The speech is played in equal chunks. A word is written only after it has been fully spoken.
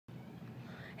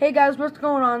Hey guys, what's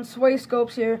going on? Sway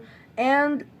Scopes here,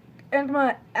 and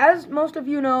as most of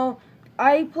you know,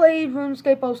 I played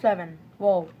RuneScape 07.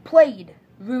 Well, played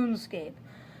RuneScape,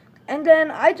 and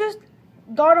then I just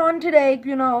got on today,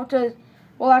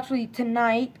 actually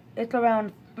tonight. It's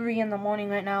around 3 in the morning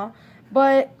right now,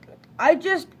 but I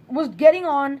just was getting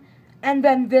on, and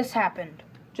then this happened.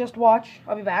 Just watch.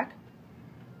 I'll be back.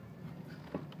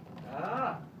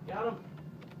 Got him.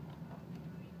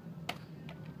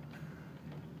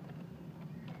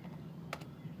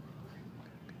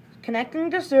 Connecting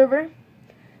to server,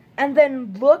 and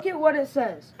then look at what it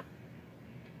says.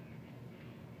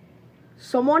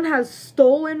 Someone has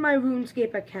stolen my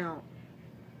RuneScape account.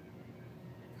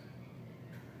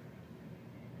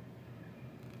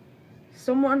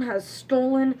 Someone has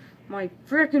stolen my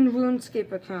frickin'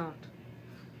 RuneScape account.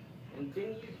 And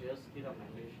didn't you just get a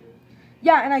membership?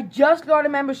 Yeah, and I just got a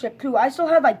membership too. I still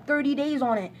have like 30 days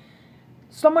on it.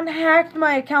 Someone hacked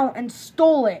my account and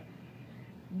stole it.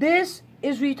 This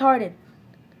is retarded.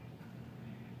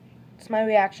 It's my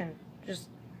reaction. Just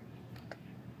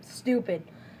stupid.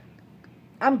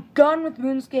 I'm done with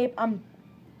RuneScape.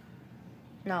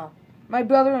 No. My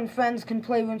brother and friends can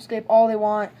play RuneScape all they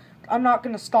want. I'm not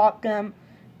gonna stop them.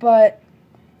 But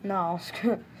no.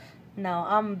 No,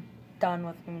 I'm done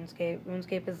with RuneScape.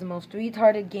 RuneScape is the most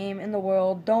retarded game in the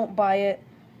world. Don't buy it.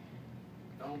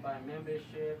 Don't buy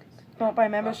membership. Don't buy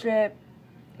membership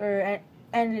or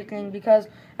anything, because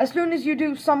as soon as you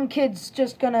do, some kid is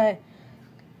just gonna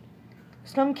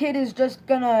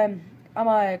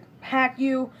hack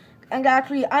you. And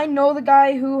actually, I know the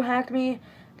guy who hacked me.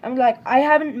 I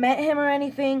haven't met him or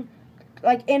anything,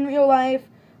 like in real life,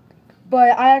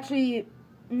 but I actually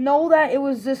know that it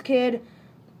was this kid,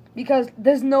 because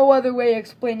there's no other way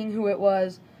explaining who it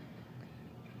was.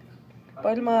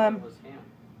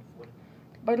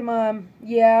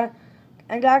 Yeah.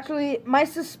 And actually, my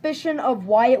suspicion of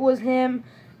why it was him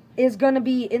is gonna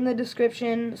be in the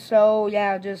description. So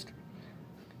yeah, just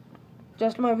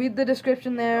gonna read the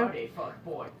description there,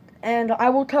 and I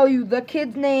will tell you the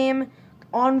kid's name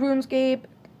on RuneScape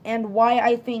and why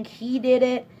I think he did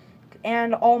it,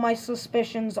 and all my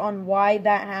suspicions on why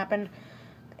that happened.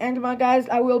 And my guys,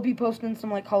 I will be posting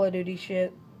some like Call of Duty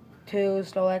shit too.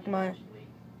 So eventually.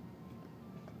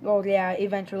 So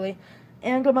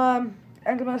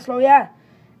yeah.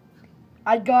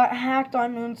 I got hacked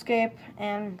on RuneScape,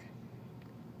 and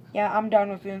yeah, I'm done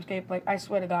with RuneScape. Like, I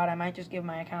swear to God, I might just give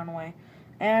my account away.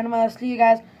 And I'm gonna see you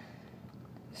guys.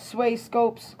 Sway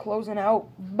Scopes closing out.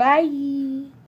 Bye!